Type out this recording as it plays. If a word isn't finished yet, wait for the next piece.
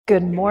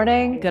Good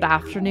morning, good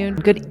afternoon,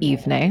 good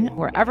evening,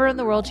 wherever in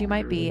the world you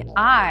might be.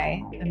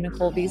 I am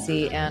Nicole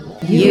BC, and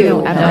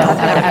you know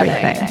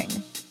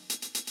everything.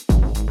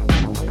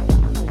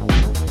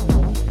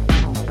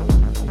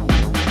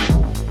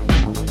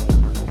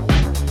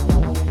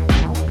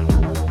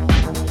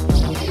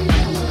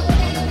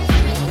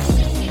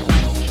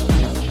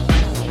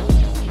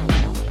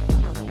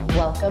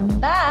 Welcome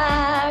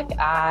back.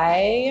 I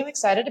am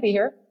excited to be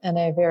here in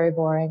a very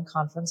boring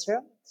conference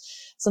room.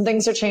 Some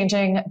things are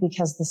changing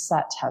because the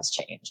set has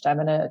changed. I'm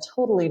in a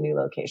totally new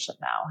location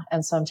now.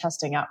 And so I'm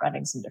testing out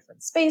renting some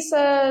different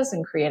spaces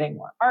and creating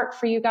more art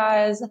for you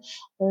guys.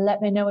 Let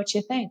me know what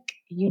you think.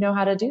 You know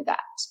how to do that.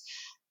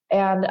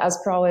 And as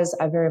per always,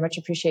 I very much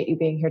appreciate you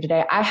being here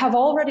today. I have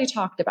already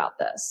talked about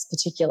this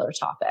particular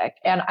topic,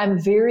 and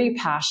I'm very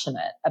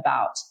passionate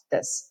about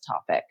this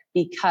topic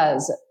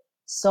because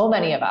so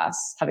many of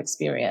us have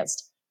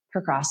experienced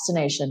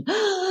procrastination.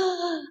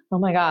 Oh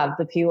my God,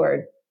 the P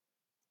word.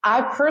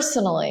 I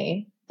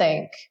personally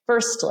think,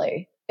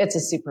 firstly, it's a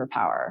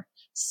superpower.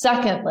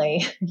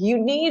 Secondly,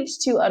 you need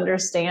to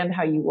understand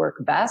how you work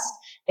best,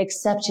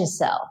 accept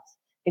yourself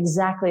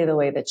exactly the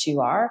way that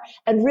you are,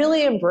 and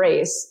really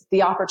embrace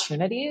the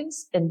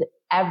opportunities in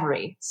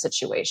every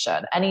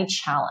situation, any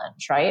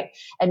challenge, right?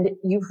 And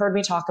you've heard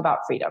me talk about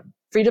freedom.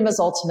 Freedom is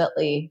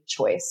ultimately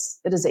choice.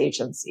 It is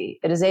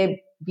agency. It is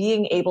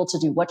being able to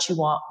do what you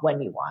want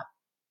when you want.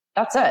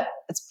 That's it.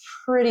 It's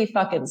pretty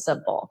fucking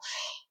simple.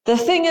 The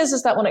thing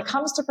is that when it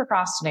comes to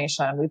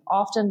procrastination, we've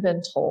often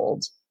been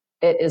told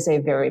it is a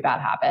very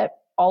bad habit.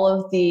 All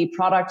of the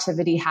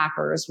productivity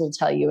hackers will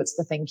tell you it's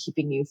the thing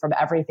keeping you from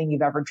everything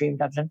you've ever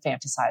dreamed of and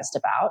fantasized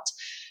about.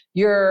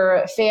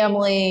 Your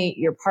family,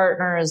 your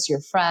partners,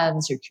 your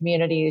friends, your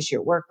communities,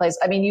 your workplace.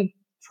 I mean, you've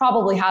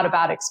probably had a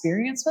bad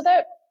experience with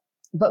it.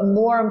 But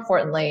more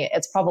importantly,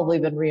 it's probably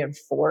been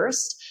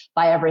reinforced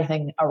by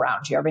everything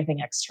around you, everything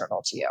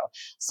external to you.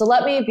 So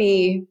let me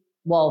be,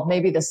 well,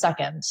 maybe the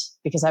second,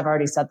 because I've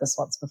already said this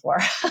once before,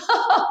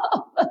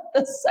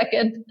 the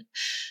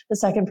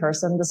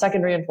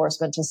second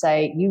reinforcement to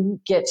say, you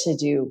get to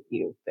do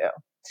you, boo.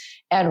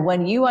 And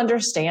when you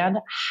understand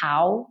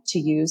how to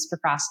use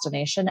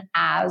procrastination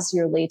as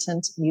your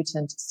latent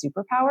mutant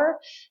superpower,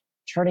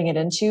 turning it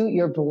into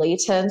your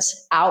blatant,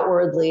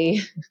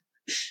 outwardly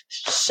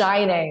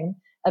shining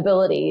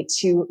ability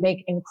to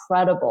make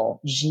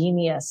incredible,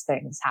 genius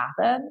things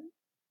happen,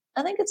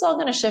 I think it's all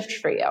going to shift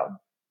for you.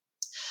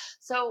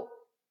 So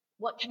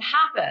what can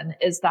happen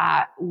is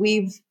that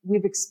we've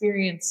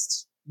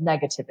experienced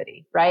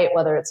negativity, right?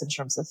 Whether it's in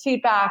terms of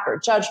feedback or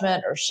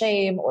judgment or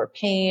shame or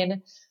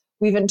pain,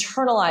 we've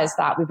internalized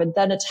that. We've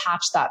then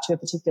attached that to a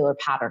particular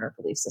pattern or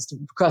belief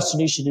system.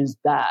 Procrastination is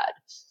bad.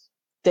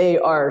 They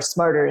are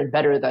smarter and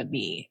better than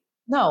me.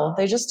 No,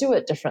 they just do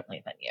it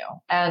differently than you.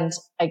 And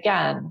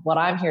again, what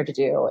I'm here to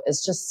do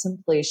is just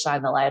simply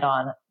shine the light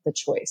on the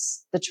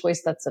choice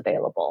that's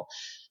available.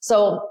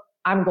 So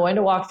I'm going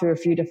to walk through a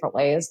few different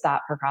ways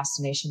that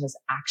procrastination is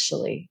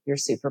actually your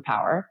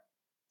superpower.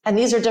 And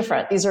these are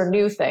different. These are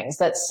new things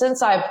that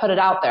since I've put it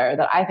out there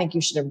that I think you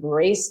should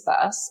embrace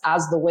this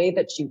as the way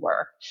that you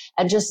work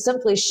and just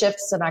simply shift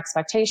some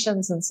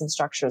expectations and some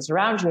structures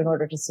around you in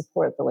order to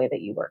support the way that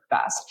you work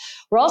best.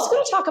 We're also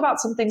going to talk about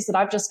some things that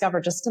I've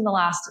discovered just in the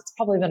last, it's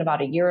probably been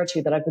about a year or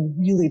two that I've been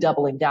really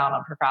doubling down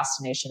on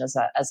procrastination as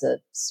a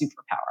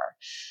superpower.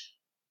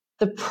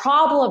 The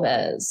problem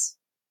is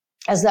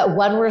that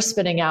when we're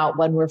spinning out,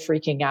 when we're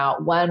freaking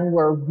out, when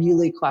we're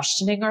really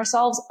questioning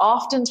ourselves,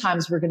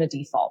 oftentimes we're going to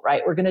default,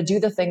 right? We're going to do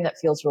the thing that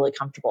feels really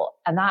comfortable.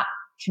 And that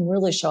can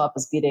really show up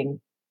as beating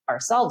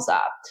ourselves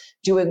up,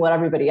 doing what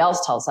everybody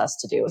else tells us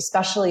to do,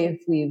 especially if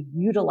we've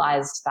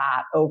utilized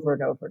that over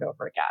and over and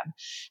over again.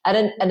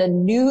 And a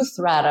new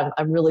thread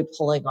I'm really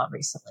pulling on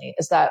recently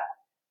is that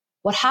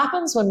what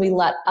happens when we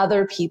let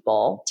other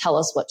people tell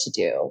us what to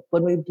do,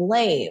 when we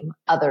blame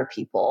other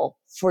people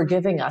for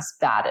giving us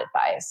bad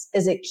advice,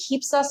 is it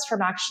keeps us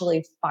from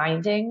actually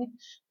finding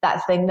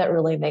that thing that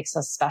really makes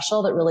us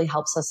special, that really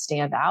helps us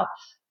stand out,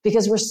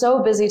 because we're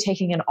so busy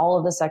taking in all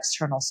of this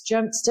external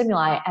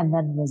stimuli and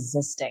then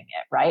resisting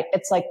it, right?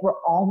 It's like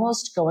we're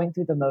almost going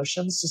through the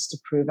motions just to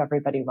prove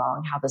everybody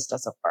wrong how this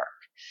doesn't work.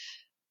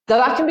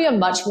 That can be a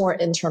much more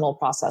internal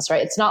process,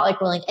 right? It's not like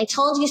we're like, I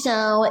told you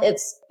so.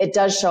 It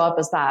does show up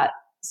as that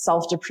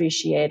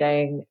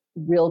self-depreciating,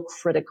 real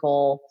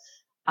critical,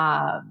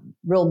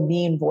 real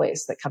mean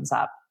voice that comes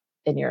up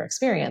in your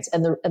experience.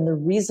 And the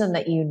reason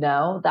that you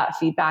know that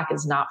feedback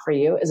is not for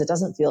you is it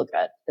doesn't feel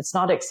good. It's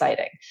not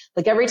exciting.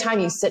 Like every time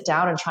you sit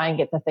down and try and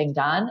get the thing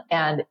done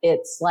and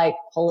it's like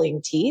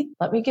pulling teeth,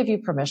 let me give you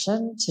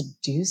permission to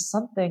do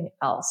something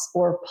else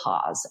or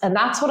pause. And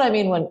that's what I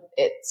mean when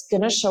it's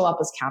going to show up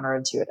as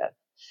counterintuitive.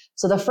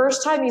 So the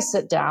first time you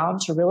sit down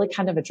to really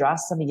kind of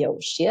address some of your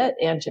shit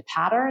and your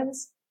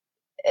patterns,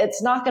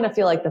 it's not going to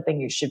feel like the thing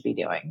you should be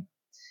doing.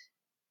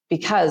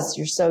 because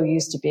you're so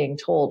used to being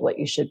told what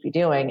you should be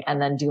doing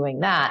and then doing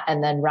that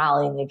and then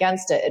rallying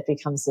against it, it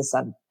becomes this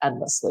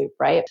endless loop,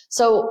 right?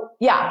 So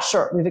yeah,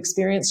 sure. We've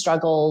experienced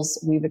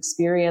struggles. We've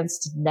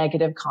experienced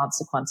negative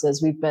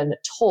consequences. We've been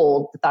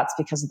told that that's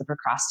because of the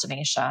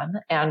procrastination.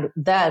 And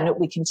then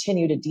we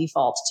continue to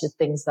default to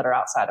things that are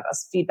outside of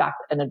us, feedback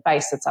and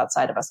advice that's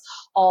outside of us,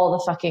 all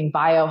the fucking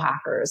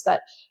biohackers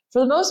that for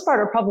the most part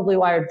are probably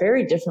wired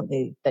very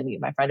differently than you,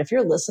 my friend. If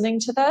you're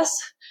listening to this,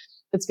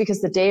 it's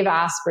because the Dave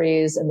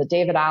Aspreys and the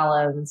David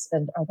Allens,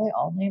 and are they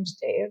all named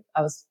Dave?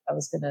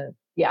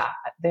 Yeah,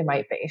 they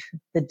might be.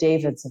 The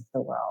Davids of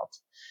the world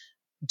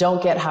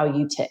don't get how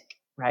you tick,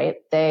 right?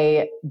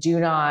 They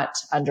do not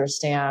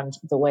understand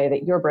the way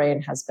that your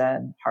brain has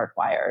been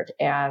hardwired.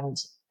 And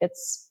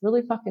it's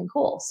really fucking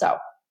cool. So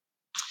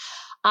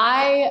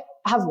I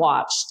have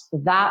watched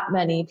that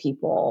many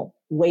people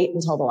wait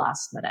until the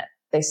last minute.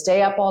 They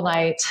stay up all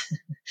night,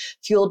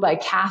 fueled by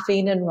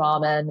caffeine and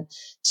ramen,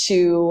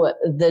 to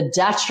the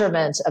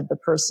detriment of the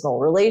personal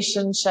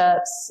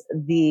relationships,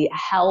 the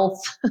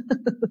health,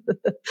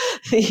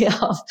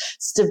 the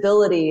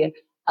stability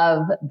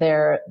of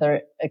their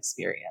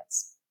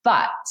experience.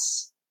 But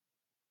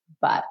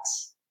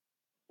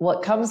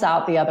what comes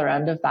out the other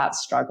end of that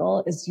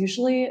struggle is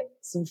usually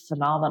some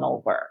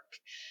phenomenal work.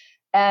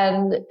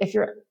 And if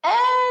you're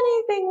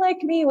anything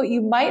like me, what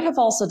you might have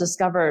also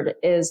discovered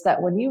is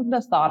that when you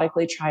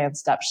methodically try and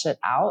step shit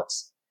out,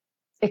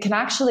 it can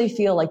actually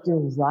feel like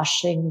you're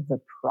rushing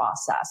the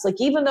process. Like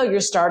even though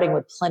you're starting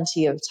with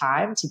plenty of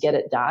time to get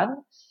it done,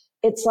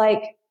 it's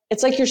like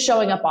you're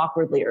showing up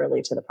awkwardly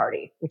early to the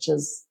party, which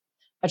is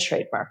a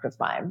trademark of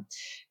mine.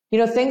 You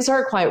know, things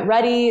aren't quite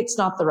ready. It's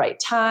not the right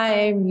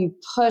time. You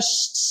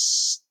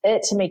pushed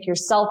it to make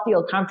yourself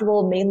feel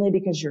comfortable, mainly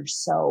because you're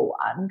so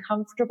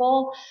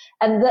uncomfortable.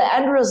 And the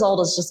end result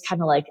is just kind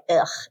of like,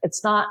 ugh,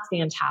 it's not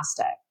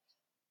fantastic.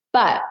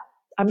 But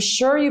I'm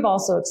sure you've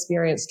also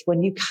experienced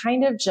when you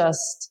kind of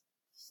just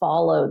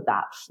followed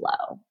that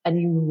flow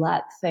and you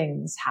let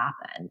things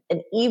happen.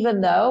 And even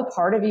though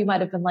part of you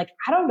might have been like,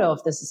 I don't know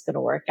if this is going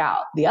to work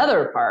out, the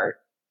other part,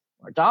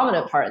 or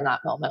dominant part in that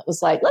moment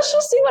was like, let's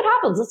just see what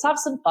happens. Let's have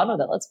some fun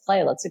with it. Let's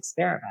play. Let's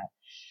experiment.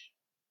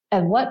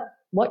 And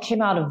what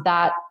came out of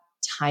that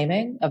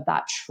timing, of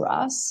that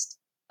trust,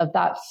 of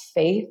that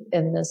faith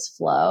in this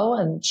flow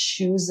and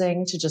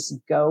choosing to just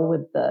go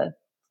with the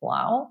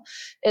flow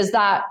is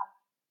that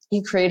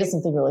you created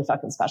something really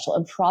fucking special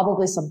and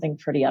probably something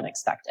pretty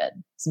unexpected,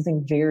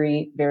 something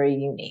very, very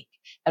unique.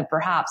 And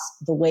perhaps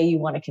the way you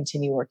want to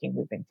continue working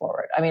moving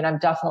forward. I mean, I'm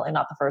definitely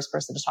not the first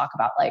person to talk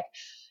about like,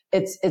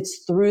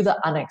 it's through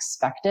the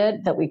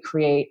unexpected that we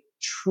create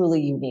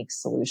truly unique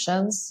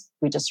solutions.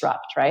 We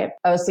disrupt, right?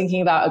 I was thinking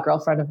about a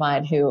girlfriend of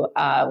mine who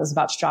was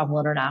about to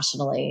travel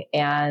internationally,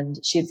 and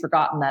she had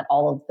forgotten that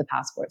all of the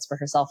passports for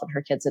herself and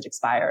her kids had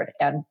expired,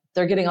 and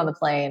they're getting on the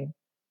plane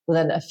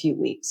within a few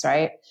weeks,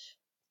 right?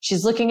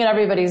 She's looking at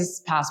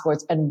everybody's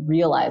passports and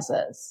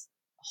realizes,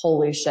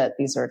 holy shit,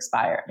 these are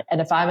expired. And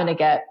if I'm going to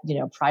get,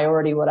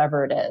 priority,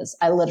 whatever it is,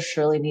 I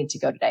literally need to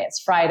go today. It's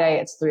Friday.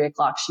 It's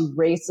 3:00. She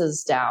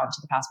races down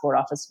to the passport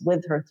office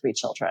with her 3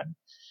 children.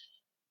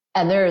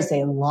 And there is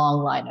a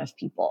long line of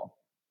people.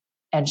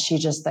 And she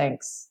just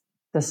thinks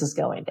this is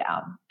going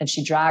down. And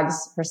she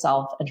drags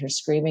herself and her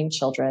screaming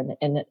children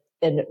in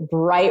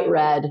bright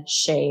red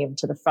shame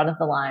to the front of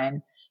the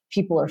line.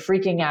 People are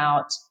freaking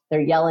out.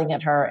 They're yelling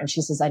at her. And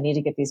she says, I need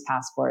to get these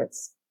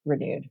passports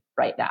renewed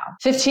right now.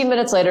 15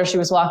 minutes later, she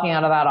was walking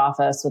out of that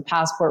office with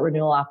passport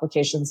renewal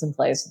applications in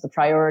place with the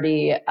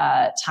priority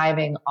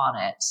timing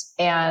on it.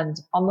 And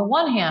on the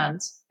one hand,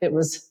 it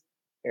was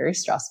very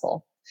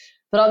stressful.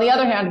 But on the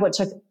other hand, what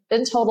took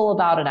in total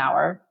about an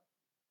hour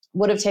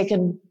would have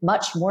taken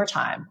much more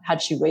time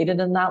had she waited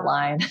in that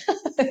line.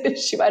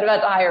 She might have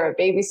had to hire a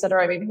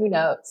babysitter. I mean, who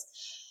knows?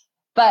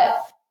 But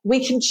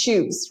we can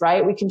choose,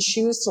 right? We can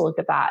choose to look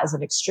at that as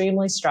an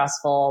extremely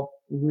stressful,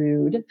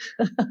 rude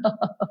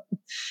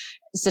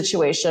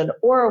situation,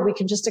 or we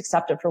can just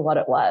accept it for what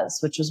it was,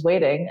 which was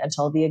waiting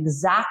until the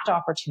exact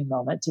opportune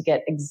moment to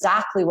get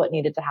exactly what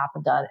needed to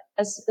happen done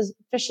as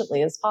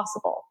efficiently as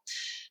possible.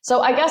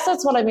 So I guess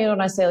that's what I mean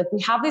when I say, like,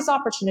 we have these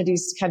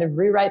opportunities to kind of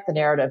rewrite the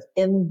narrative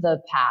in the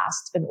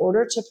past in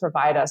order to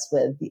provide us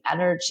with the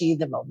energy,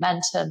 the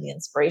momentum, the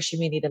inspiration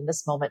we need in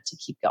this moment to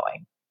keep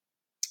going.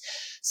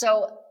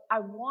 So I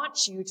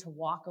want you to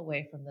walk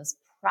away from this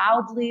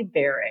proudly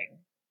bearing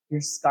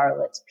your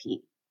scarlet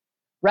P,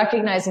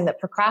 recognizing that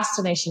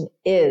procrastination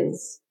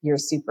is your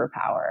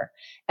superpower.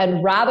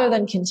 And rather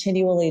than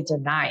continually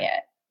deny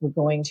it, we're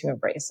going to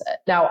embrace it.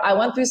 Now, I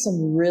went through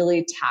some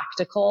really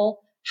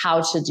tactical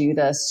how to do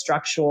the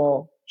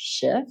structural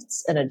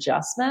shifts and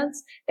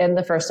adjustments in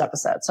the first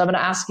episode. So I'm going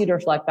to ask you to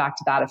reflect back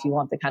to that if you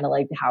want the kind of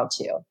like how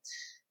to.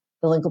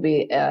 The link will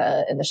be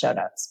in the show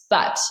notes.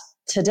 But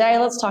today,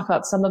 let's talk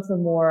about some of the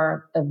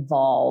more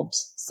evolved,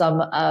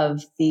 some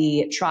of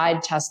the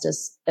tried, tested,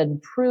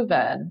 and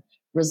proven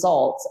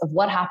results of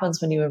what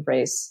happens when you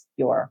embrace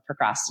your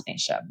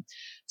procrastination.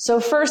 So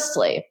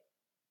firstly,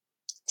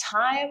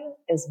 time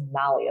is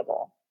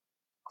malleable.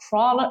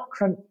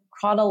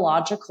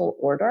 chronological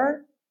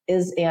order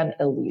is an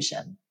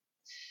illusion.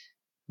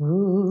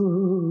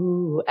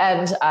 Ooh.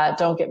 And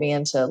don't get me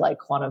into like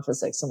quantum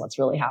physics and what's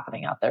really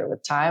happening out there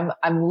with time.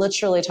 I'm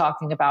literally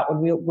talking about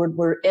when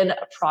we're in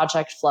a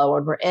project flow,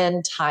 when we're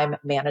in time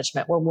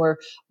management, when we're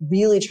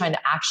really trying to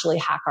actually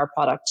hack our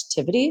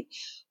productivity.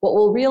 What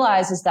we'll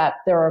realize is that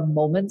there are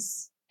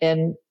moments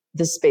in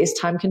the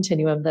space-time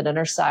continuum that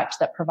intersect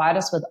that provide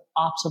us with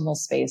optimal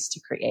space to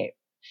create.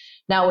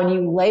 Now, when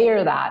you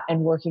layer that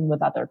and working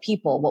with other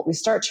people, what we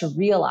start to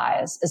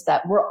realize is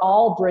that we're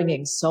all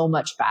bringing so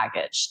much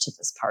baggage to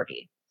this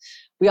party.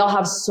 We all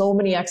have so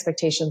many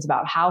expectations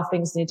about how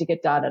things need to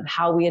get done and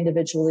how we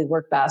individually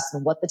work best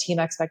and what the team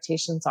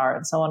expectations are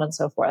and so on and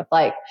so forth.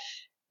 Like,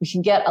 we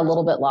can get a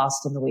little bit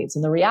lost in the weeds.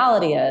 And the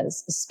reality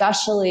is,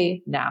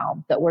 especially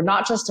now, that we're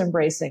not just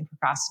embracing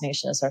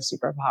procrastination as our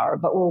superpower,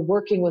 but we're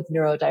working with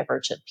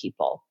neurodivergent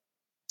people.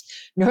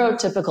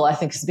 Neurotypical, I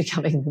think, is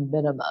becoming the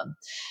minimum.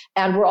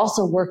 And we're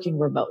also working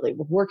remotely.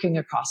 We're working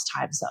across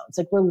time zones.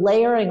 Like, we're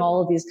layering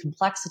all of these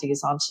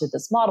complexities onto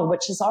this model,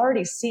 which has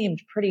already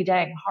seemed pretty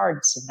dang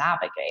hard to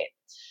navigate.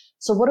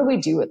 So what do we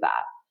do with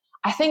that?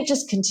 I think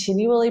just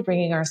continually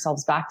bringing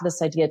ourselves back to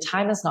this idea,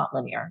 time is not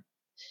linear.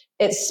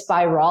 It's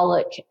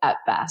spiralic at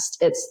best.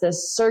 It's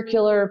this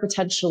circular,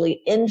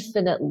 potentially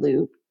infinite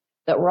loop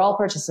that we're all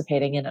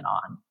participating in and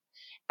on.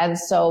 And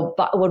so,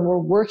 but when we're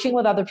working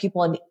with other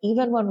people, and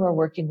even when we're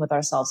working with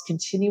ourselves,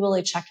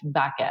 continually checking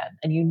back in,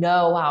 and you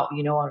know what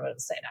I'm going to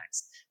say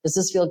next. Does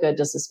this feel good?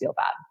 Does this feel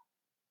bad?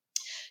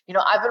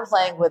 I've been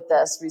playing with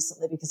this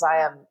recently because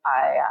I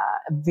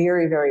am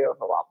very, very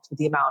overwhelmed with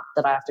the amount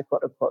that I have to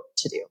quote unquote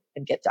to do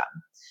and get done.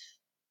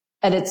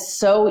 And it's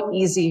so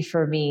easy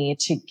for me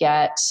to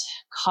get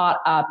caught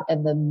up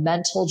in the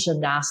mental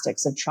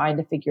gymnastics of trying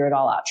to figure it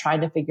all out,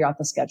 trying to figure out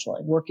the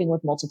scheduling, working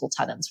with multiple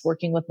tenants,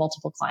 working with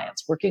multiple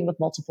clients, working with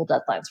multiple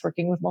deadlines,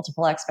 working with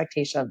multiple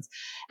expectations.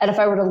 And if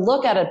I were to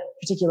look at a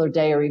particular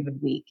day or even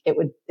week, it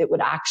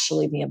would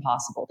actually be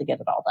impossible to get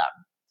it all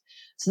done.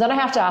 So then I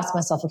have to ask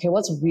myself, okay,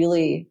 what's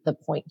really the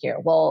point here?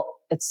 Well,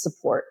 it's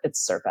support,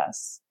 it's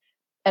service.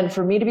 And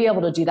for me to be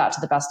able to do that to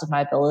the best of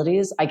my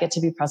abilities, I get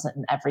to be present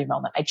in every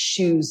moment. I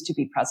choose to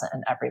be present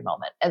in every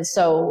moment. And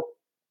so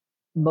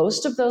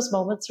most of those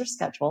moments are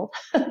scheduled,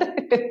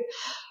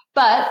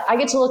 but I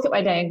get to look at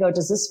my day and go,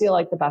 does this feel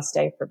like the best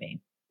day for me?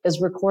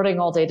 Is recording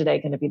all day today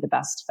going to be the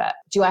best fit?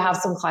 Do I have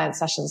some client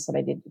sessions that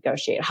I need to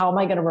negotiate? How am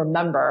I going to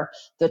remember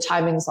the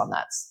timings on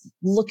that?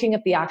 Looking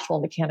at the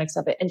actual mechanics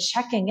of it and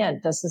checking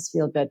in. Does this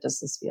feel good? Does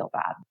this feel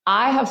bad?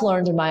 I have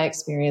learned in my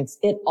experience,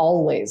 it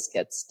always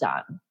gets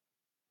done.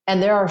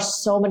 And there are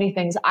so many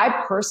things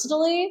I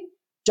personally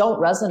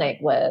don't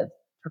resonate with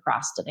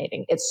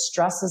procrastinating. It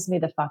stresses me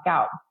the fuck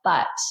out.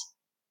 But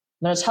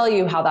I'm going to tell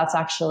you how that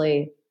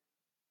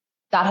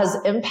has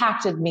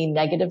impacted me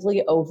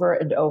negatively over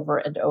and over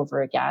and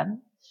over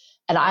again.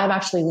 And I'm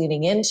actually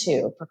leaning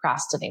into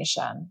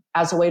procrastination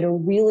as a way to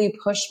really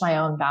push my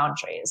own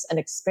boundaries and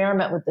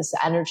experiment with this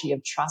energy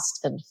of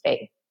trust and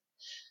faith.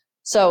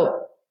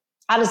 So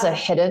that is a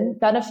hidden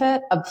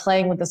benefit of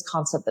playing with this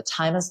concept that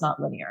time is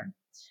not linear.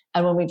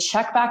 And when we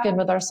check back in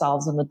with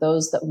ourselves and with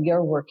those that we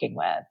are working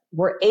with,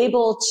 we're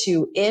able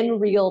to, in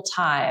real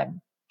time,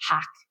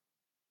 hack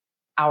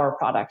our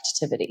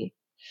productivity.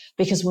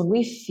 Because when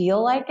we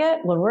feel like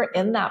it, when we're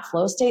in that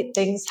flow state,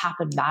 things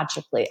happen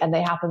magically, and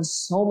they happen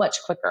so much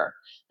quicker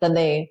than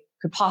they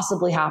could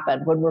possibly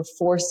happen when we're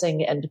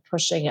forcing and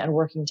pushing and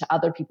working to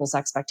other people's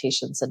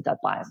expectations and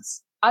deadlines.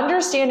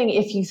 Understanding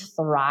if you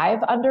thrive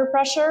under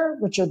pressure,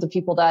 which are the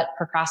people that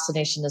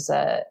procrastination is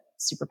a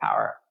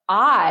superpower.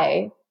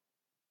 I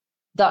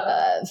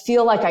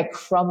feel like I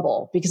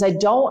crumble because I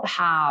don't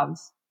have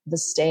the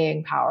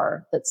staying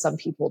power that some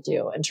people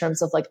do in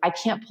terms of like, I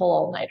can't pull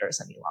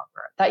all-nighters any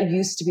longer. That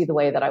used to be the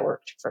way that I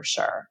worked for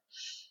sure.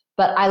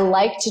 But I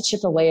like to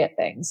chip away at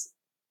things.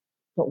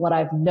 But what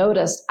I've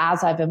noticed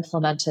as I've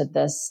implemented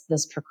this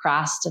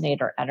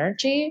procrastinator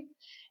energy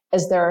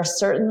is there are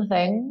certain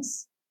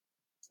things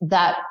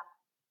that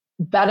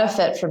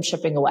benefit from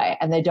chipping away,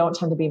 and they don't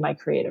tend to be my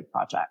creative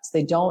projects.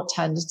 They don't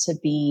tend to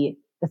be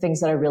the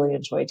things that I really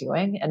enjoy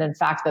doing. And in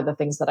fact, they're the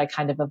things that I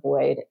kind of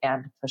avoid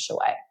and push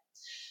away.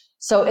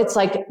 So it's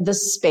like the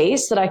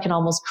space that I can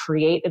almost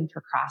create in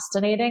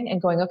procrastinating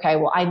and going, okay,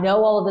 well, I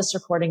know all of this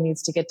recording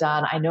needs to get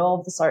done. I know all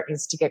of this art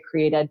needs to get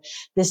created.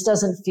 This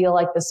doesn't feel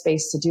like the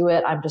space to do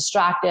it. I'm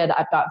distracted.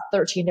 I've got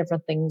 13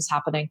 different things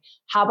happening.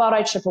 How about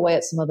I chip away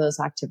at some of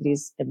those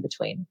activities in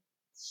between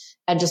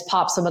and just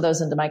pop some of those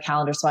into my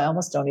calendar so I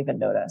almost don't even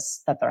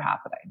notice that they're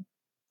happening.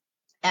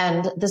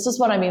 And this is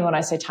what I mean when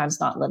I say time's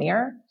not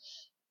linear.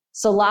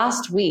 So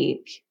last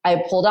week,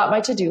 I pulled out my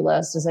to-do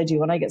list, as I do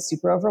when I get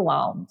super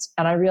overwhelmed,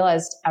 and I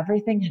realized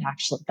everything had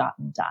actually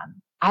gotten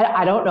done.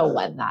 I don't know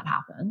when that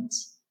happened.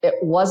 It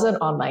wasn't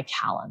on my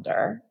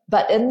calendar.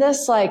 But in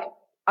this, like,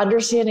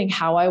 understanding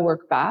how I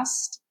work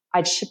best,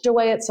 I chipped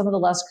away at some of the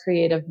less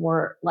creative,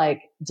 more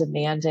like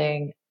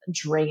demanding,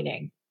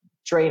 draining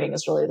draining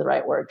is really the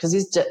right word, because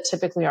these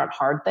typically aren't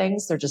hard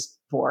things. They're just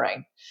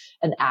boring,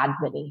 an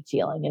admin-y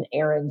feeling, an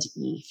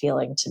errand-y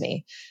feeling to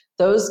me.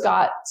 Those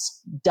got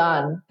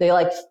done. They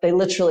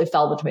literally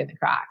fell between the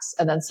cracks.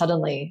 And then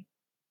suddenly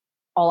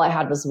all I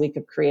had was a week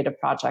of creative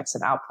projects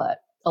and output,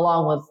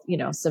 along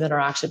with, some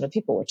interaction with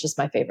people, which is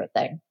my favorite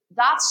thing.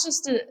 That's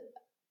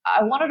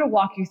I wanted to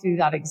walk you through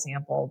that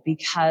example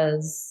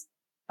because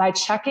by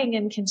checking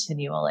in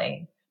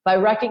continually, by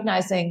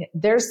recognizing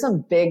there's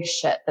some big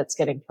shit that's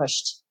getting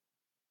pushed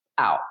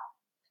out,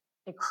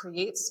 it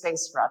creates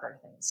space for other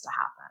things to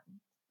happen.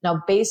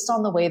 Now, based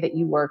on the way that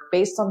you work,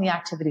 based on the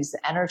activities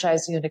that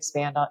energize you and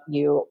expand on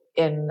you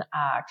in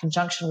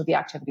conjunction with the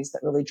activities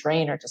that really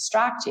drain or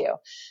distract you,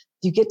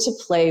 you get to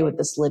play with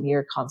this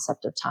linear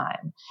concept of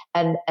time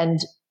and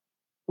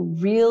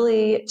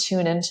really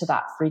tune into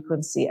that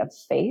frequency of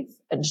faith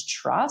and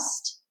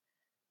trust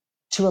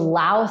to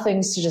allow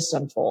things to just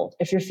unfold.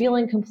 If you're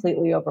feeling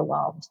completely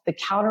overwhelmed, the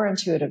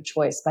counterintuitive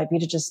choice might be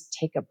to just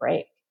take a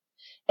break.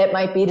 It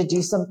might be to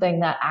do something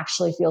that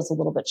actually feels a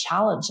little bit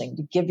challenging,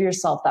 to give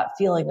yourself that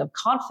feeling of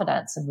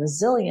confidence and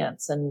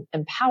resilience and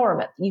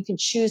empowerment. You can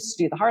choose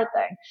to do the hard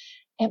thing.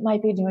 It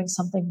might be doing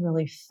something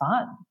really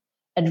fun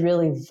and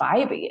really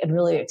vibey and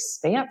really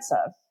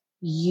expansive.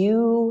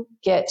 You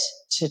get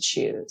to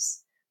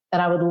choose.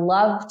 And I would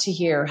love to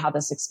hear how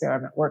this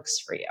experiment works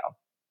for you,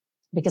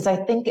 because I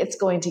think it's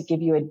going to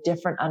give you a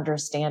different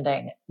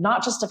understanding,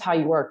 not just of how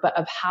you work, but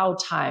of how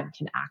time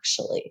can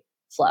actually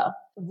flow.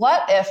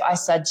 What if I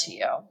said to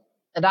you,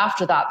 and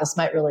after that, this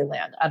might really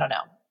land, I don't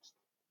know,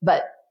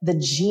 but the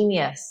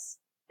genius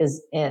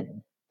is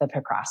in the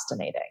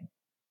procrastinating.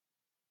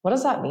 What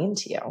does that mean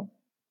to you?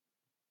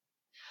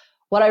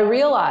 What I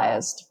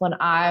realized when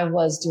I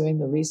was doing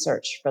the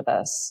research for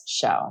this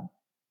show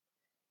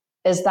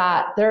is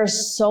that there are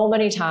so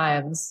many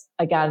times,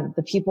 again,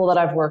 the people that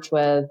I've worked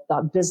with,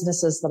 the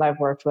businesses that I've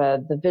worked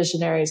with, the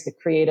visionaries, the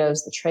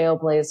creatives, the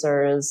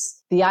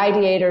trailblazers, the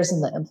ideators,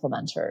 and the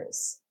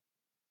implementers,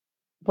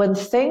 when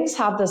things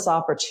have this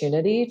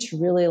opportunity to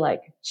really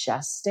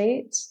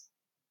gestate,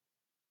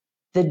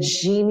 the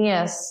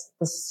genius,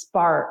 the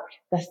spark,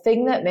 the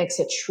thing that makes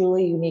it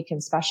truly unique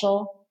and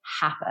special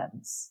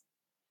happens.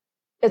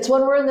 It's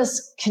when we're in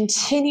this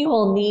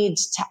continual need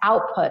to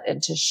output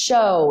and to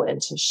show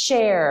and to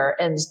share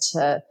and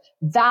to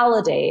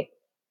validate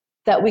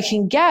that we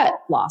can get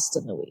lost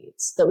in the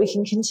weeds, that we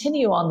can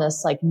continue on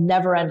this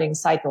never-ending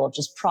cycle of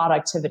just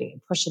productivity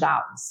and push it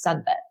out and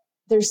send it.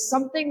 There's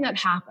something that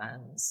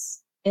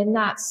happens in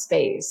that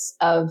space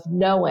of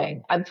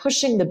knowing I'm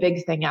pushing the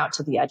big thing out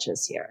to the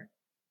edges here.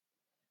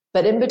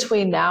 But in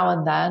between now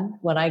and then,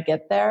 when I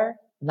get there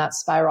in that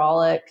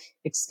spiralic,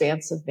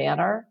 expansive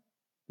manner,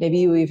 maybe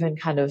you even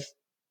kind of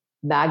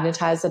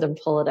magnetize it and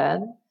pull it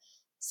in,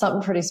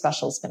 something pretty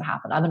special is going to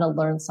happen. I'm going to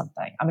learn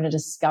something. I'm going to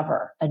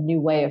discover a new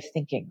way of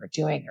thinking or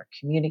doing or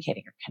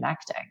communicating or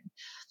connecting.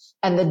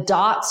 And the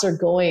dots are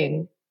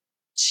going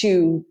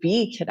to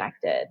be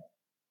connected,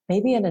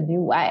 maybe in a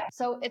new way.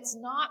 So it's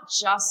not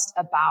just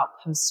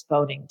about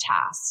postponing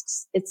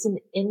tasks. It's an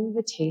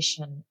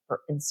invitation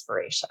for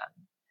inspiration.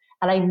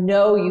 And I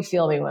know you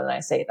feel me when I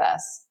say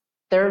this.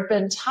 There have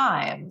been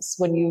times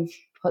when you've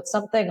put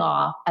something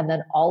off and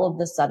then all of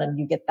a sudden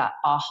you get that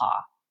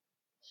aha.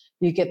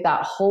 You get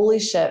that holy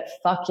shit,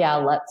 fuck yeah,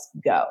 let's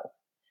go.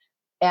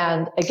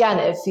 And again,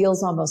 it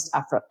feels almost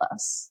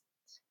effortless.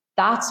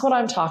 That's what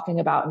I'm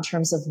talking about in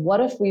terms of what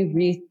if we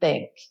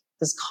rethink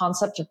this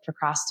concept of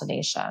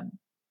procrastination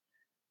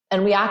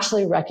and we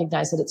actually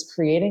recognize that it's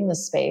creating the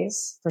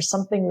space for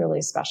something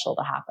really special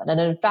to happen.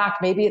 And in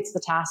fact, maybe it's the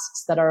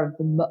tasks that are of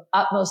the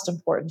utmost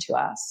important to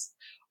us,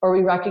 or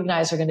we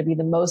recognize are going to be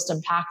the most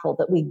impactful,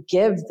 that we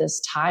give this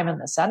time and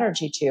this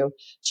energy to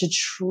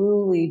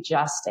truly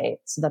gestate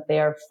so that they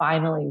are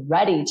finally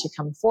ready to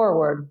come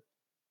forward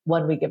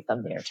when we give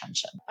them their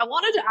attention. I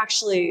wanted to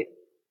actually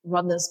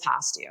run this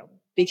past you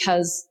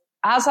because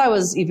as I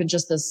was even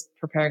just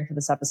preparing for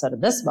this episode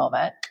in this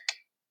moment,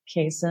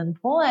 case in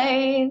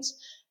point,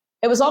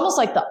 it was almost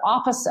like the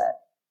opposite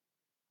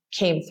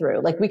came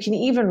through. We can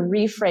even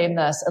reframe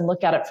this and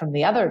look at it from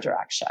the other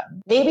direction.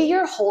 Maybe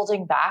you're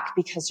holding back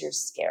because you're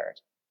scared.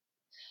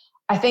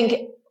 I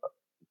think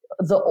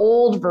the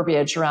old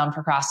verbiage around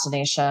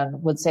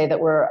procrastination would say that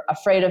we're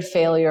afraid of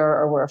failure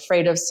or we're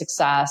afraid of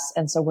success.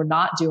 And so we're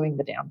not doing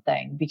the damn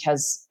thing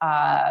because,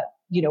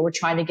 we're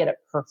trying to get it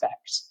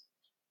perfect.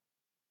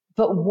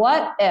 But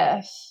what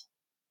if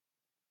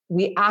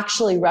we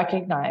actually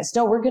recognize,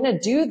 no, we're going to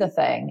do the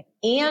thing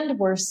and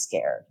we're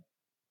scared.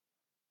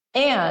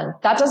 And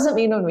that doesn't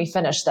mean when we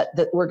finish that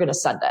we're going to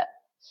send it.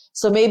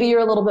 So maybe you're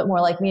a little bit more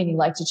like me and you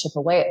like to chip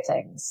away at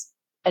things.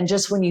 And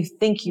just when you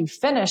think you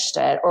finished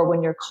it or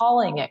when you're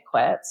calling it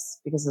quits,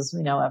 because as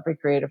we know, every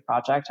creative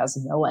project has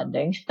no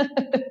ending,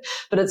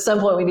 but at some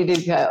point we need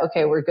to go,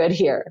 okay, we're good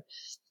here.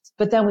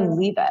 But then we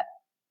leave it.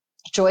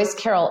 Joyce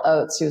Carol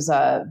Oates, who's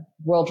a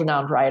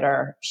world-renowned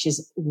writer,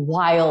 she's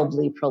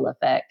wildly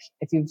prolific.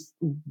 If you've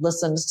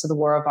listened to The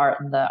War of Art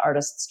and The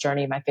Artist's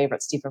Journey, my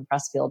favorite Stephen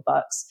Pressfield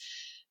books,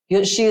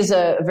 She's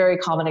a very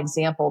common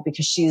example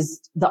because she's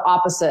the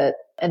opposite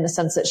in the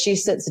sense that she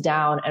sits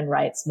down and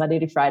writes Monday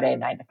to Friday,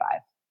 9 to 5.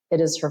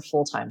 It is her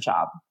full-time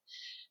job.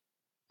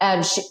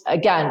 And she,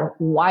 again,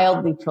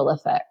 wildly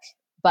prolific.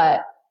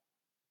 But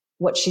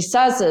what she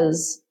says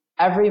is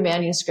every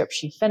manuscript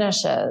she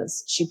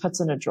finishes, she puts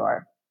in a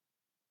drawer.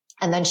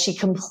 And then she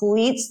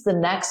completes the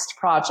next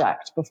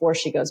project before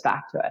she goes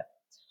back to it.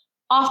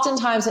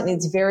 Oftentimes it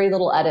needs very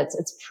little edits.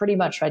 It's pretty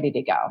much ready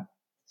to go.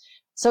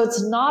 So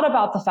it's not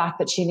about the fact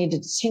that she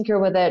needed to tinker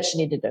with it. She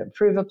needed to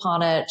improve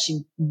upon it.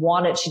 She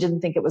didn't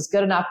think it was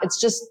good enough.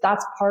 It's just,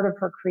 that's part of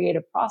her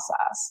creative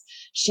process.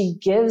 She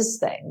gives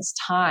things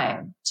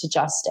time to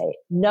gestate,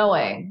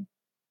 knowing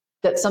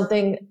that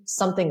something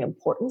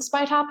important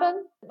might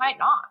happen. It might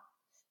not,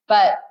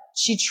 but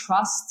she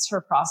trusts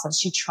her process.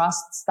 She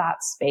trusts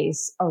that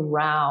space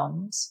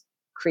around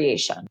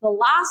creation. The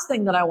last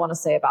thing that I want to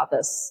say about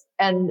this,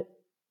 and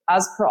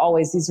as per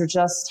always, these are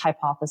just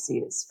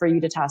hypotheses for you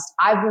to test.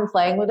 I've been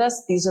playing with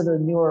this. These are the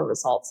newer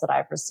results that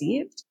I've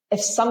received.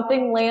 If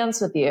something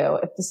lands with you,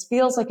 if this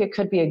feels like it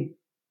could be an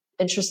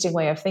interesting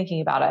way of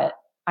thinking about it,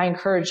 I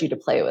encourage you to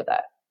play with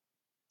it.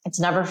 It's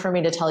never for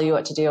me to tell you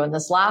what to do. And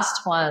this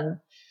last one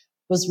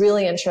was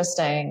really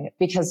interesting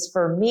because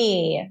for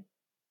me,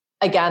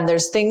 again,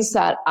 there's things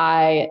that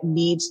I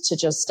need to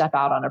just step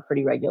out on a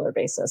pretty regular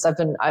basis.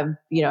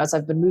 As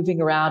I've been moving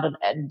around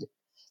and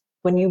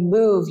when you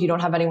move, you don't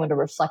have anyone to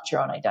reflect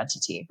your own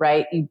identity,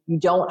 right? You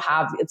don't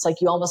have, it's like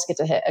you almost get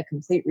to hit a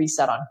complete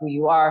reset on who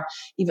you are,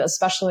 even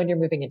especially when you're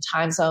moving in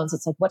time zones.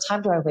 It's like, what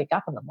time do I wake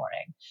up in the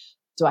morning?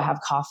 Do I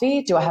have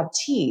coffee? Do I have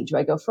tea? Do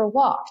I go for a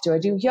walk? Do I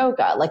do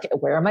yoga? Like,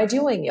 where am I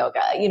doing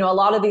yoga? A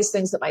lot of these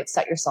things that might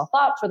set yourself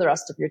up for the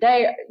rest of your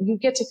day, you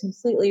get to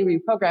completely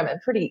reprogram it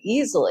pretty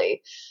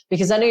easily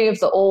because any of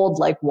the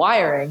old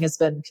wiring has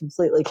been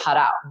completely cut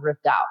out and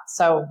ripped out.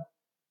 So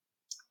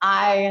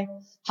I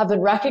have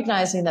been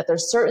recognizing that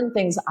there's certain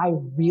things I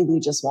really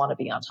just want to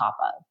be on top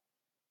of.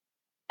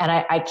 And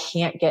I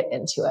can't get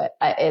into it.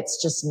 It's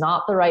just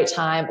not the right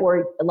time.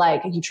 Or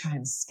you try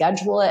and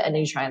schedule it and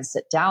you try and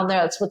sit down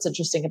there. That's what's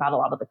interesting about a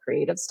lot of the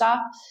creative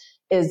stuff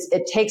is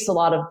it takes a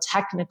lot of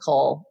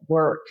technical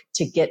work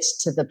to get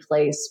to the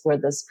place where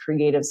this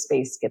creative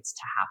space gets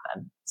to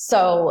happen.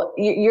 So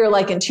you're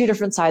in two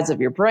different sides of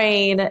your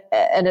brain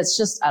and it's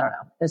just, I don't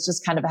know, it's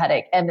just kind of a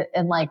headache. And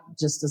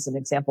just as an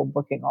example,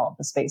 booking all of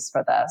the space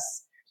for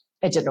this,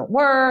 it didn't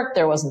work.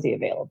 There wasn't the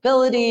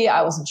availability.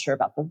 I wasn't sure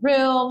about the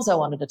rooms. I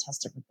wanted to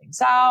test different things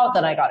out.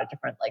 Then I got a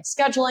different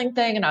scheduling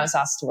thing and I was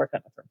asked to work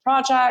on different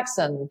projects.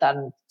 And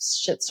then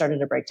shit started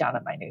to break down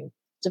in my new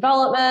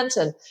development.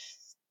 And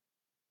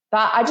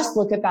that I just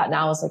look at that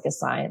now as a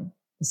sign.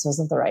 This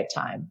wasn't the right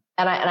time.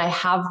 And I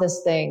have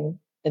this thing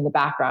in the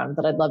background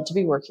that I'd love to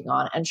be working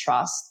on and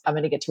trust I'm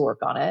going to get to work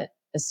on it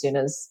as soon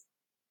as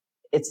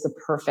it's the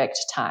perfect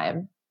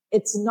time.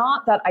 It's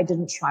not that I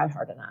didn't try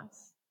hard enough.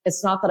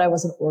 It's not that I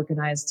wasn't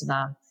organized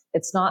enough.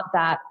 It's not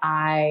that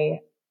I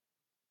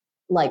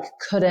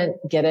couldn't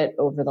get it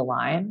over the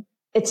line.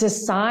 It's a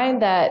sign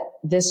that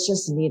this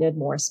just needed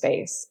more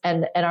space.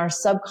 And our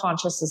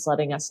subconscious is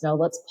letting us know,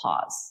 let's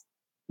pause.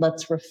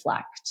 Let's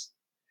reflect.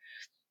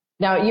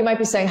 Now, you might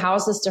be saying, how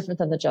is this different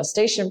than the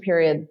gestation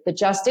period? The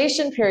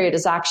gestation period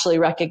is actually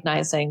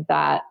recognizing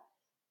that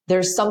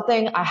there's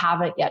something I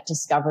haven't yet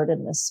discovered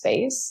in this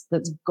space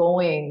that's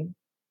going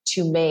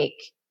to make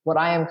what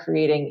I am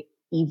creating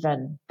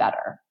even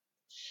better.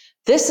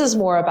 This is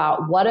more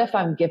about what if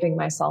I'm giving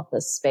myself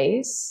this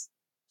space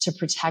to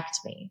protect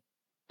me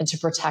and to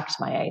protect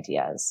my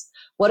ideas?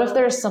 What if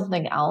there's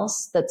something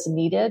else that's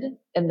needed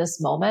in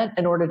this moment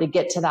in order to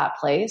get to that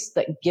place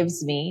that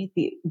gives me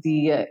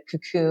the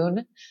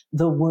cocoon,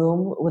 the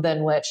womb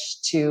within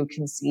which to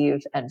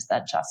conceive and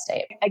then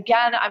gestate?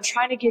 Again, I'm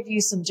trying to give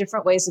you some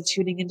different ways of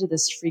tuning into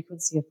this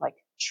frequency of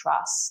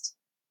trust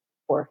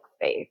or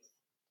faith.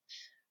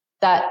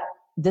 That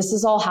this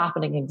is all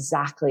happening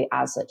exactly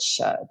as it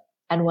should.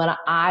 And when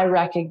I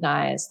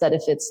recognize that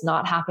if it's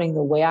not happening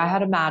the way I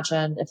had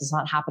imagined, if it's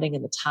not happening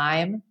in the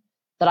time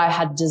that I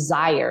had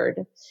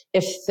desired,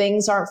 if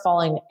things aren't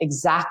falling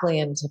exactly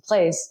into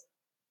place,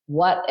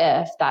 what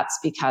if that's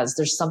because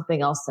there's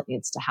something else that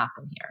needs to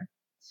happen here?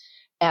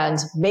 And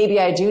maybe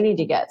I do need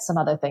to get some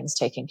other things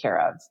taken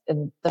care of.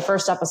 In the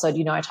first episode,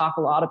 I talk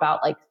a lot about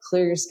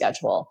clear your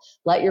schedule,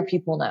 let your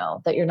people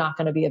know that you're not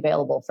going to be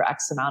available for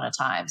X amount of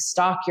time,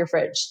 stock your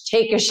fridge,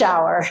 take a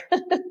shower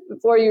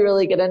before you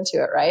really get into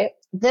it, right?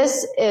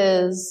 This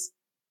is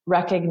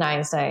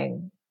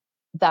recognizing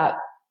that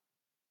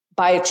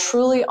by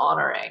truly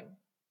honoring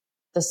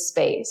the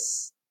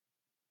space,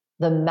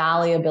 the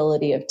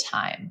malleability of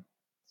time,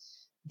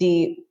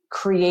 the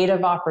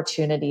creative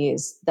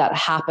opportunities that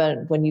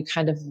happen when you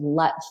kind of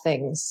let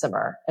things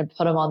simmer and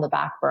put them on the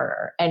back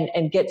burner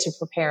and get to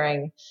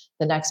preparing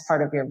the next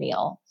part of your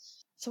meal.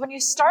 So when you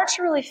start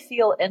to really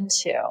feel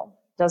into,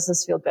 does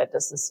this feel good?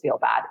 Does this feel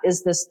bad?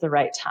 Is this the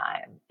right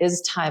time?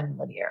 Is time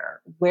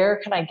linear? Where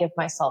can I give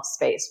myself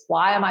space?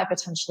 Why am I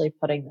potentially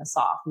putting this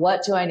off?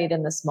 What do I need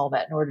in this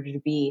moment in order to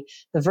be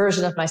the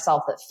version of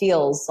myself that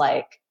feels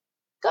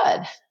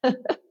good?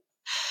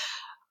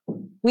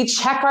 We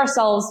check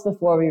ourselves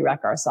before we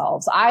wreck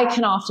ourselves. I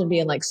can often be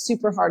in like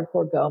super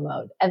hardcore go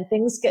mode and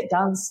things get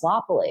done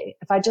sloppily.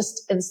 If I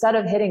just, instead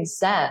of hitting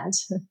send,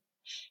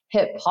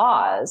 hit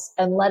pause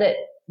and let it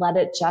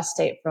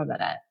gestate for a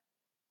minute,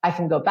 I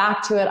can go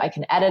back to it. I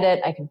can edit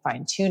it. I can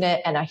fine tune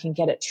it, and I can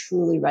get it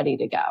truly ready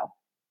to go.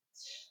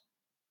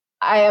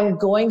 I am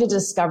going to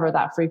discover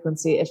that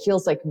frequency. It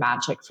feels like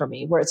magic for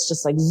me, where it's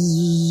just like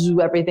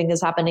everything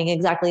is happening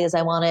exactly as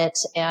I want it.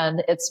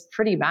 And it's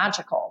pretty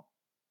magical.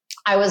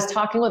 I was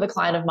talking with a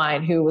client of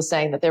mine who was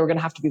saying that they were going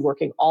to have to be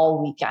working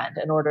all weekend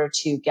in order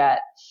to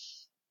get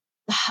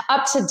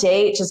up to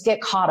date, just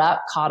get caught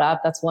up.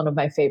 That's one of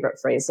my favorite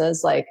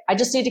phrases. Like, I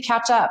just need to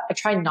catch up. I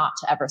try not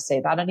to ever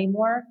say that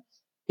anymore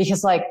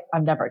because like,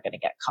 I'm never going to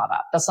get caught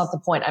up. That's not the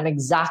point. I'm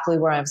exactly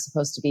where I'm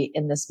supposed to be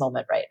in this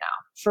moment right now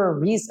for a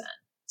reason.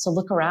 So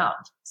look around,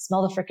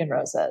 smell the freaking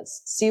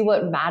roses, see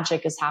what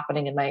magic is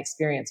happening in my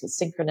experience, with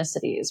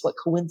synchronicities, what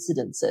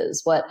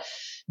coincidences, what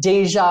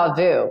deja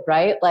vu,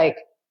 right? Like,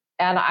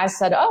 and I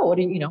said, oh, what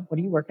are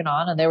you working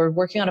on? And they were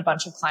working on a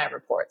bunch of client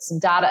reports, some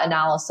data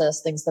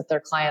analysis, things that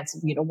their clients,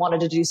 wanted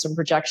to do some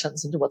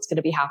projections into what's going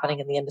to be happening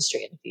in the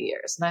industry in a few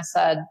years. And I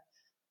said,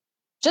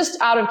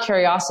 just out of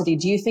curiosity,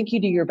 do you think you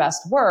do your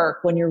best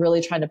work when you're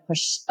really trying to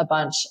push a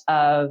bunch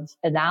of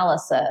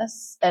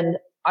analysis? And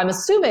I'm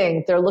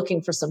assuming they're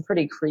looking for some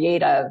pretty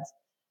creative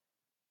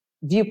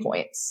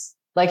viewpoints.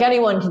 Like,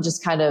 anyone can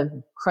just kind of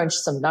crunch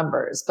some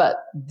numbers, but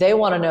they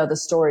want to know the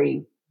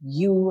story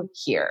you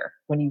hear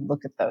when you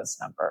look at those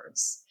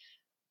numbers.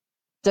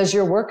 Does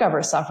your work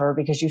ever suffer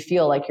because you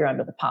feel like you're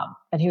under the pump?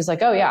 And he was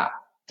like, oh yeah,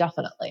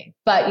 definitely.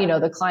 But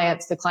the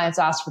clients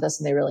asked for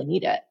this and they really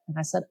need it. And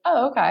I said,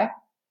 oh, okay.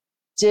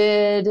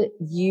 Did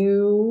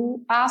they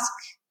ask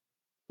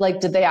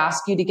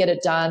you to get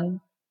it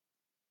done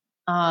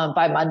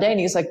by Monday? And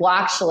he's like, well,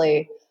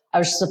 actually, I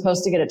was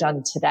supposed to get it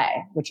done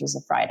today, which was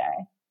a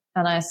Friday.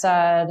 And I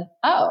said,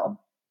 oh,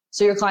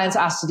 so your clients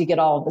asked you to get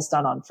all of this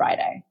done on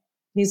Friday?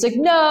 And he's like,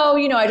 no,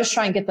 I just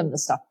try and get them the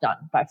stuff done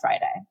by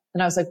Friday.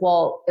 And I was like,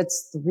 well,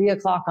 it's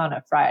 3:00 on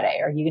a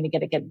Friday. Are you going to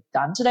get it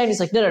done today? And he's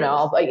like,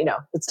 no,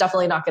 it's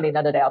definitely not getting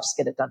done today. I'll just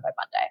get it done by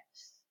Monday.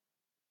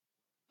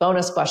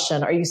 Bonus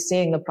question. Are you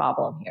seeing the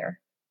problem here?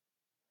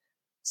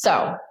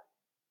 So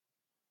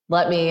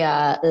let me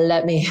share.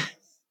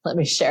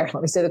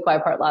 Let me say the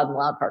quiet part loud and the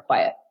loud part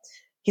quiet.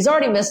 He's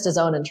already missed his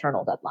own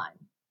internal deadline.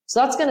 So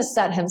that's going to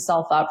set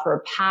himself up for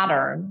a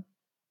pattern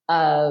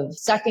of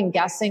second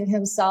guessing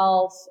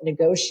himself,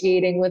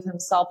 negotiating with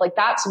himself. Like,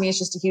 that to me is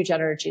just a huge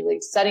energy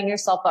leak. Setting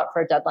yourself up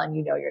for a deadline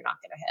you're not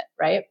going to hit,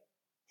 right?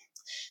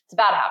 It's a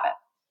bad habit.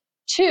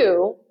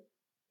 2,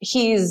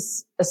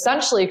 he's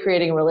essentially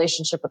creating a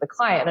relationship with a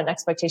client, an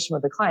expectation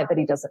with the client that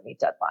he doesn't meet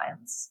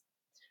deadlines.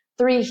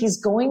 3, he's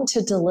going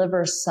to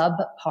deliver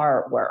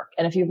subpar work.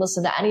 And if you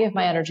listen to any of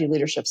my energy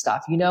leadership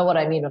stuff, you know what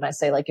I mean when I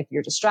say, like, if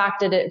you're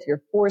distracted, if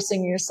you're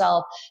forcing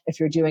yourself, if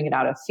you're doing it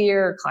out of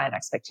fear, client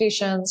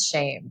expectations,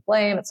 shame,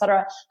 blame,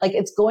 etc., like,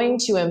 it's going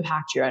to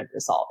impact your end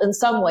result in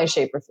some way,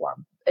 shape, or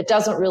form. It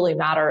doesn't really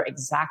matter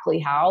exactly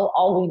how.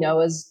 All we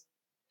know is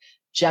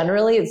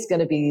generally it's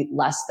going to be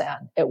less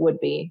than it would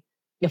be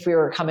if we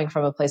were coming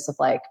from a place of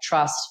like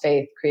trust,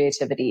 faith,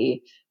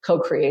 creativity,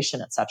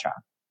 co-creation, etc.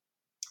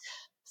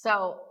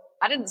 So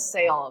I didn't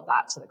say all of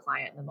that to the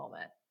client in the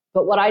moment.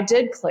 But what I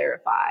did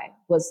clarify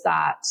was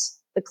that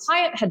the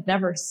client had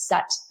never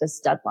set this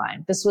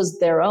deadline. This was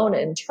their own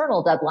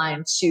internal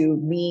deadline to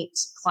meet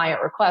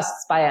client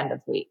requests by end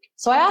of week.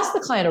 So I asked the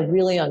client a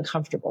really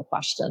uncomfortable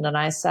question. And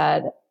I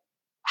said,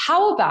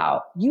 how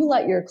about you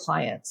let your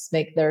clients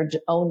make their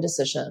own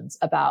decisions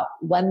about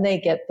when they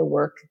get the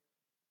work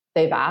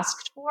they've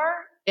asked for,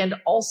 and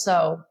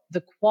also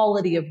the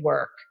quality of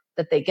work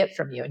that they get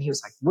from you? And he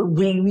was like, what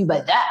do you mean by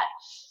that?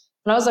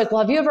 And I was like, well,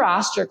 have you ever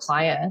asked your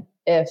client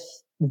if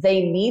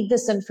they need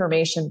this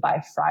information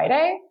by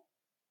Friday,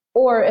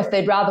 or if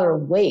they'd rather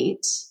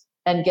wait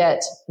and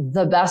get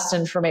the best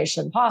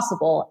information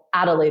possible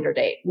at a later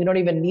date? We don't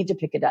even need to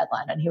pick a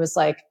deadline. And he was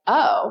like,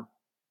 oh.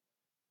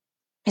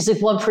 He's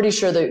like, well, I'm pretty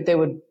sure that they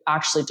would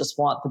actually just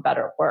want the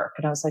better work.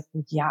 And I was like,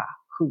 yeah,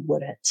 who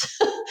wouldn't?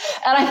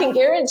 And I can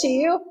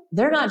guarantee you,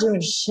 they're not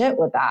doing shit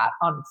with that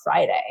on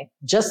Friday.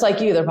 Just like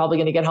you, they're probably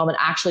going to get home and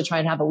actually try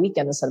and have a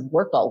weekend instead of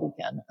work all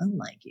weekend,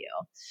 unlike you.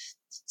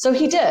 So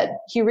he did.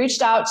 He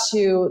reached out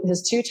to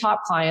his 2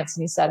 top clients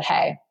and he said,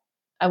 hey,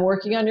 I'm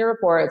working on your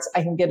reports.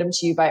 I can get them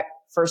to you by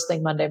first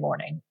thing Monday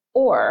morning.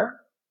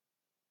 Or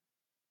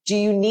do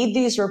you need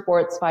these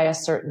reports by a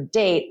certain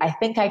date? I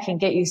think I can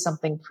get you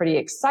something pretty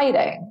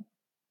exciting,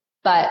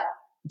 but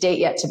date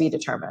yet to be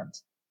determined.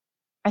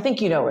 I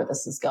think you know where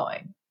this is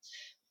going.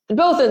 In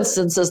both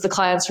instances, the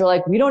clients were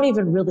like, we don't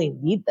even really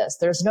need this.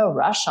 There's no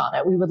rush on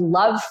it. We would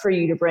love for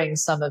you to bring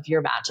some of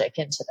your magic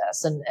into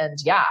this. And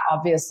yeah,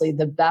 obviously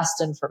the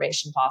best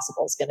information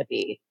possible is going to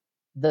be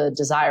the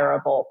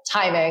desirable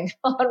timing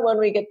on when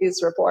we get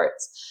these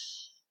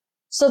reports.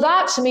 So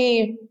that to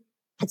me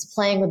It's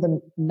playing with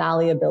the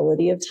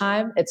malleability of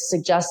time. It's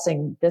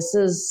suggesting this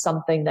is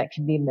something that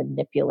can be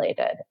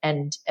manipulated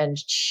and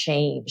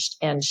changed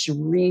and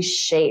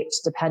reshaped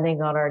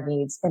depending on our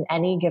needs in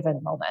any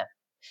given moment.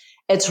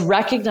 It's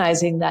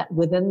recognizing that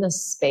within the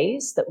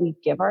space that we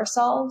give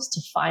ourselves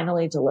to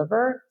finally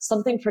deliver,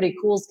 something pretty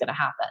cool is going to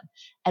happen.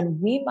 And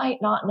we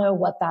might not know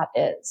what that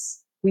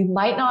is. We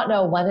might not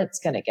know when it's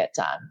going to get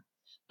done.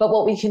 But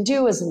what we can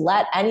do is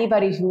let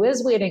anybody who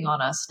is waiting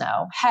on us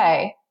know,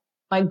 hey,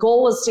 my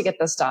goal was to get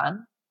this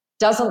done.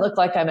 Doesn't look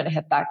like I'm going to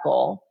hit that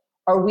goal.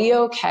 Are we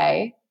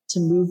okay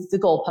to move the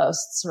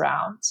goalposts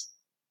around?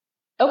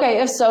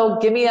 Okay, if so,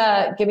 give me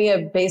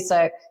a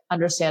basic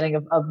understanding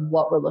of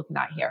what we're looking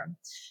at here.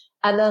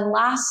 And then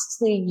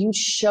lastly, you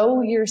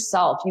show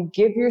yourself, you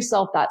give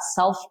yourself that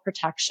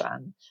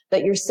self-protection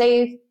that you're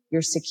safe,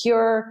 you're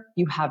secure,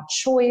 you have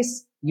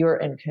choice, you're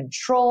in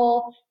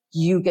control,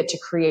 you get to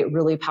create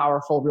really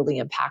powerful, really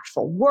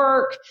impactful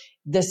work.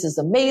 This is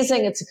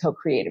amazing. It's a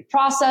co-creative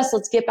process.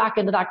 Let's get back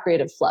into that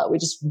creative flow. We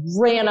just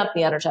ran up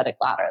the energetic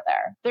ladder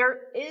there.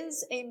 There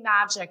is a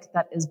magic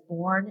that is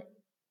born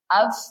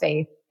of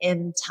faith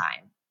in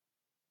time.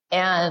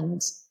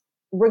 And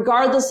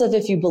regardless of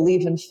if you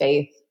believe in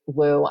faith,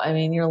 woo, I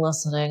mean, you're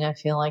listening. I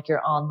feel like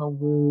you're on the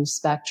woo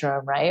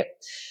spectrum, right?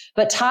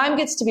 But time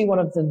gets to be one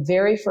of the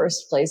very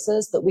first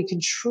places that we can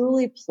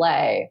truly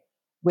play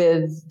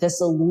with this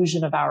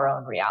illusion of our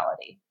own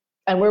reality.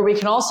 And where we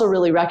can also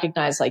really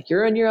recognize, like,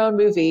 you're in your own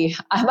movie.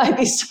 I might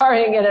be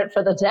starring in it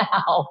for the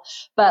now,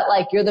 but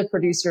like, you're the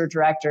producer,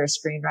 director,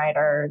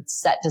 screenwriter,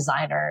 set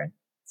designer,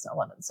 so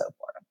on and so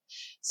forth.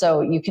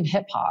 So you can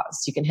hit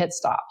pause, you can hit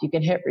stop, you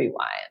can hit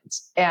rewind,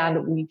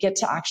 and we get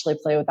to actually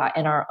play with that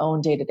in our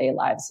own day-to-day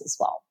lives as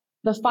well.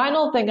 The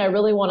final thing I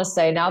really want to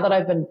say now that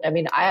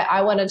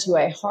I went into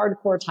a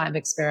hardcore time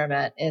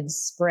experiment in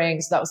spring.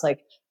 So that was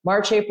like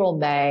March, April,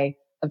 May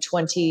of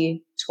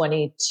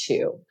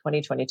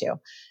 2022.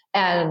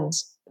 And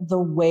the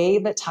way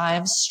that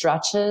time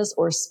stretches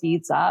or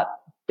speeds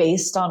up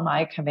based on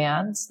my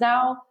commands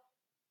now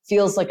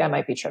feels like I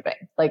might be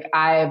tripping. Like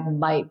I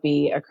might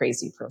be a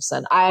crazy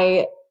person.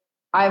 I've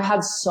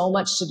had so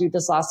much to do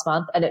this last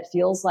month, and it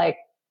feels like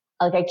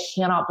I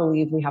cannot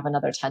believe we have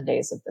another 10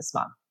 days of this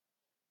month.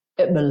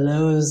 It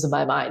blows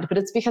my mind, but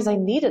it's because I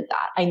needed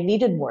that. I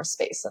needed more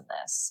space in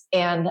this,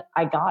 and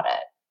I got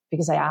it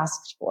because I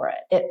asked for it.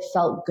 It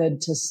felt good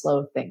to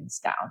slow things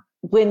down.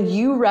 When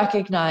you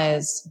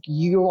recognize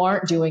you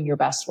aren't doing your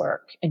best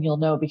work, and you'll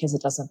know because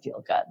it doesn't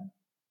feel good,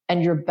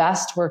 and your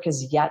best work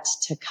is yet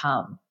to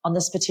come on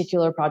this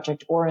particular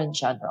project or in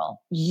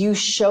general, you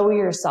show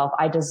yourself,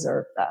 I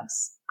deserve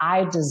this.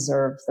 I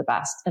deserve the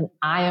best, and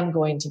I am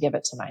going to give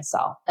it to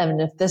myself. And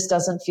if this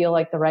doesn't feel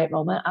like the right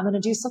moment, I'm going to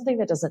do something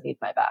that doesn't need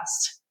my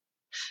best.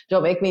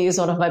 Don't make me use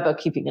one of my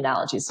bookkeeping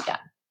analogies again.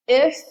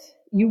 If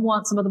you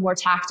want some of the more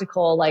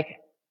tactical, like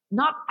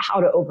not how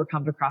to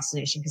overcome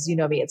procrastination, because you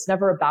know me, it's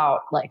never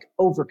about like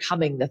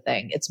overcoming the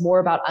thing. It's more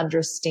about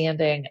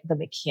understanding the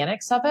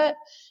mechanics of it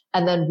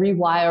and then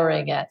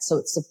rewiring it so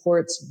it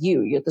supports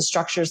you. The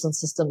structures and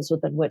systems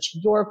within which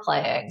you're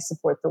playing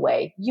support the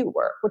way you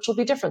work, which will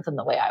be different than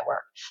the way I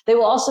work. They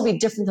will also be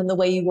different than the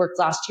way you worked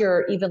last year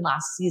or even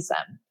last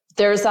season.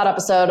 There's that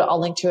episode.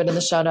 I'll link to it in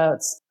the show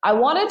notes. I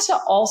wanted to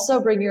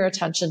also bring your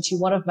attention to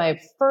one of my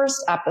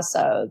first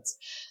episodes.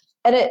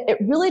 And it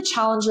really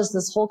challenges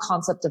this whole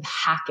concept of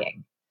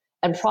hacking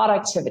and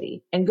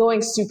productivity and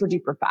going super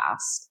duper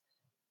fast.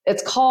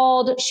 It's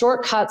called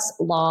Shortcuts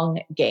Long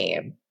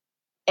Game.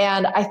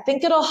 And I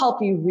think it'll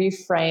help you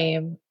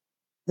reframe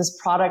this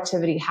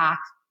productivity hack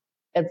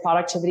and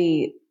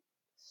productivity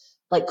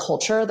like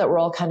culture that we're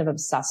all kind of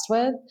obsessed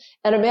with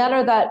in a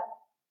manner that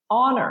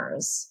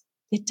honors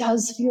it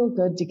does feel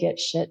good to get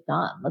shit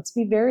done. Let's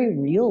be very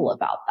real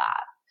about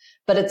that.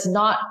 But it's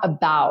not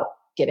about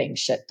getting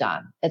shit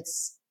done.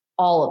 It's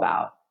all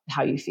about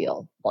how you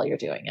feel while you're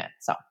doing it.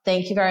 So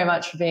thank you very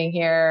much for being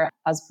here.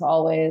 As per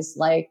always,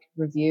 like,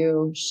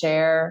 review,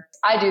 share.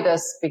 I do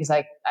this because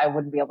I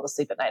wouldn't be able to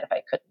sleep at night if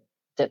I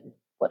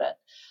wouldn't.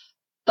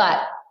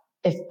 But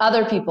if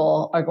other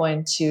people are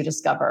going to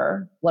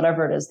discover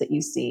whatever it is that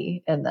you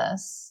see in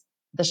this,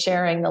 the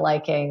sharing, the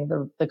liking,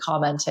 the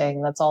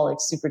commenting, that's all like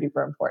super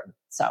duper important.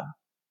 So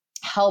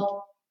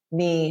help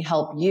me,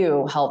 help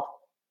you, help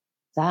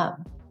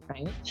them,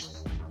 right?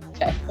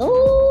 Okay.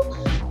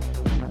 Ooh.